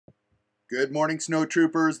Good morning, snow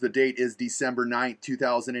troopers. The date is December 9th,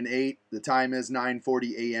 2008. The time is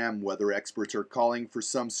 9:40 a.m. Weather experts are calling for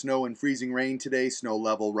some snow and freezing rain today. Snow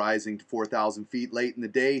level rising to 4,000 feet late in the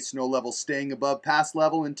day. Snow level staying above pass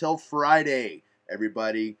level until Friday.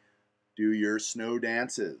 Everybody, do your snow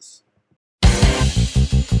dances.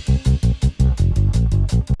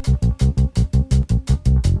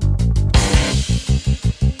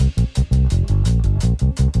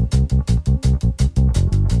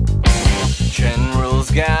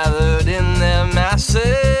 Generals gather